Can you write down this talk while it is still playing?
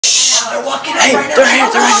They're walking up right now. They're here.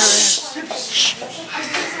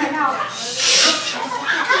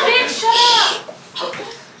 Bitch, shut up!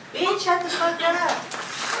 Bitch, shut the fuck up.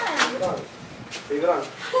 Leave it on.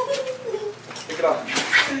 Pick it up.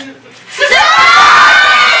 Surprise,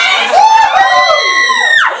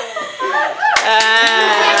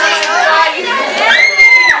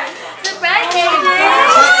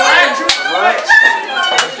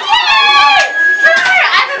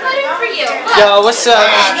 I've been voting for you. Yo, what's up,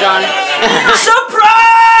 Johnny? Surprise!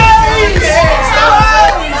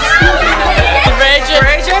 For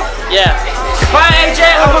AJ? Yeah. Bye, AJ.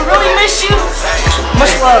 I'm gonna really miss you.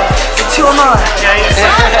 Much love. Until I'm on.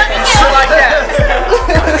 Shit like that.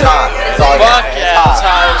 It's hot. It's all Fuck yeah, it's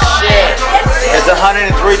hot as shit. It's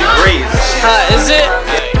 103 degrees. Is it?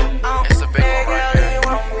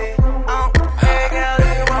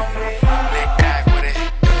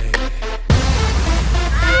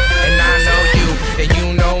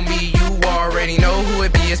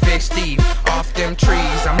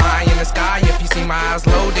 Trees, I'm high in the sky. If you see my eyes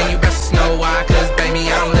low, then you best know why. Cause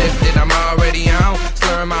baby, I'm lifted, I'm already on.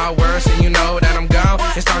 Slurring my words, and you know that I'm gone.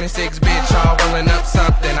 It's 26, bitch, all rolling up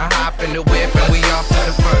something. I hop in the whip, and we off to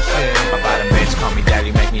the first shit. My bottom bitch, call me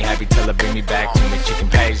daddy, make me happy till it bring me back to me chicken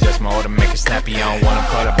page. That's my order, make it snappy on one. I'm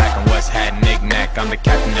quarterback on West Hat, knick-knack. I'm the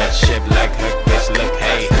captain of the ship, like hook, bitch, look,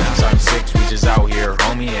 hey. I'm 6, we just out here,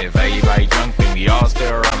 homie. If everybody drunk, then we all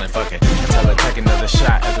still rolling, fuck it. Tell her take another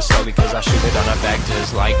shot ever slowly, cause I shoot it on her back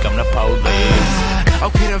just like I'm the police.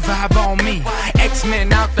 Okay, the vibe on me.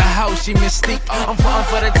 X-Men out the house, she mystique. I'm falling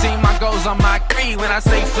for the team, my goals on my creed. When I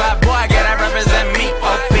say fly, boy, I gotta represent me.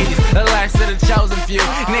 OPs, the last of the chosen few.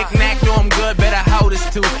 Knick-knack, do I'm good, better hold this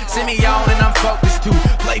too. Send me on and I'm focused too.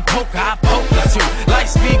 Play poker, I poke this too. Light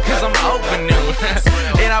speed, cause I'm open new.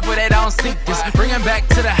 And I put it on seekers. Bring him back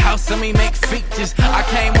to the house, let me make features. I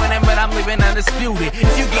came winning, but I'm leaving undisputed.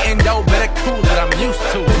 If you getting dope, better cool it, I'm used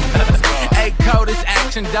to it. Hey, code is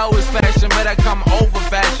action, dough is fashion, better come over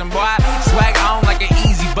fashion, boy. Swag on like an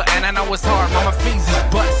easy button. I know it's hard, mama fees is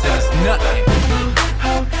butts and it's nothing.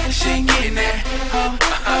 She ain't getting that.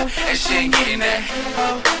 And she ain't getting that.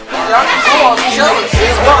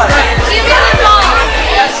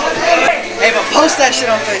 Hey, but post that shit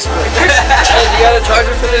on Facebook. Hey, you got a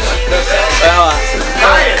charger for this?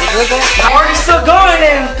 The party's still going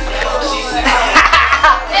in.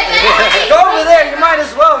 Go over there, you might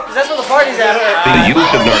as well, because that's where the party's at. The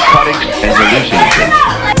use of narcotics and hallucinogens.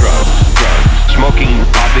 Drugs. Smoking,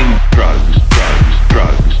 popping, drugs.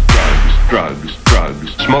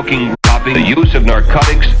 Smoking, popping, the use of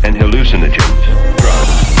narcotics and hallucinogens. Drugs.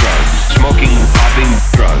 Smoking, popping,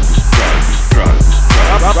 drugs.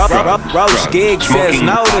 Skig says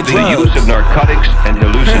no to the drugs. use of narcotics and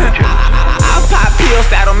hallucinogens. I'll pop pills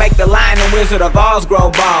that'll make the Lion and Wizard of Oz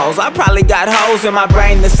grow balls. I probably got holes in my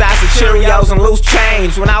brain the size of Cheerios and loose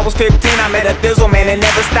change. When I was 15, I met a Thizzle man and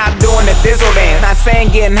never stopped doing the Thizzle dance. Not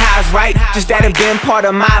saying getting high's right, just that it been part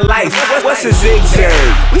of my life. What's a zigzag?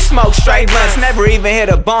 We smoke straight blunts, never even hit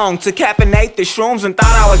a bong. To caffeinate the shrooms and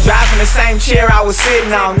thought I was driving the same chair I was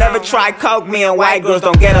sitting on. Never tried coke, me and white girls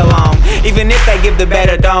don't get along. Even if they give the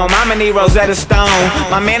better dome, I'ma need Rosetta Stone.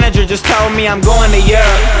 My manager just told me I'm going to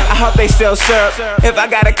Europe. I hope they sell syrup. If I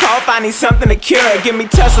got a cough, I need something to cure it. Give me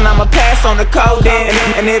Tussin, I'ma pass on the codeine.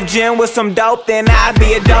 And if gin was some dope, then I'd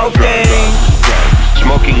be a dope thing.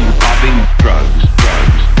 Smoking, popping, drugs.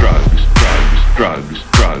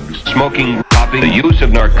 Smoking, popping, the use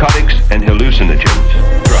of narcotics and hallucinogens.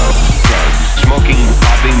 Drugs. Smoking,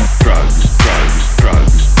 popping, drugs.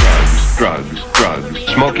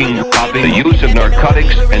 Smoking, popping, the use of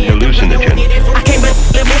narcotics and hallucinogens.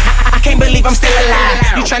 I can't believe I'm still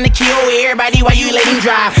alive. You tryna kill everybody while you let him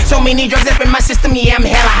drive. So many drugs up in my system, yeah, I'm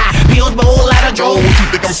hella high. Pills, but a whole lot of drugs. What you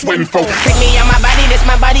think I'm sweating for? Take me out my body, that's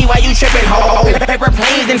my body, why you tripping, ho? Paper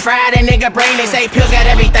planes and fried a nigga brain. They say pills got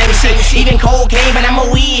everything, shit. Even cocaine, but I'm a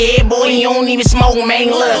weed head, boy, you don't even smoke, man.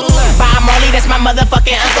 Look, Bob Marley, that's my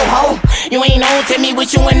motherfucking uncle, ho. You ain't on to me,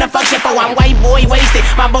 what you in the fuck shit for? I'm white boy wasted.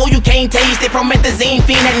 My boy, you can't taste it. Promethazine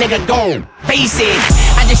fiend, that nigga gone. Face it,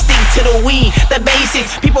 I just stick to the weed, the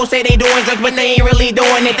basics. People say they doing drugs, but they ain't really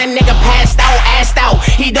doing it. That nigga passed out, assed out.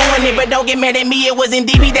 He doing it, but don't get mad at me. It wasn't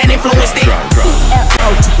DB that influenced it.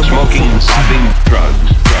 Smoking, popping, drugs.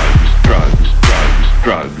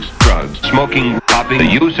 Smoking, popping, the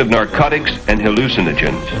use of narcotics and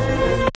hallucinogens.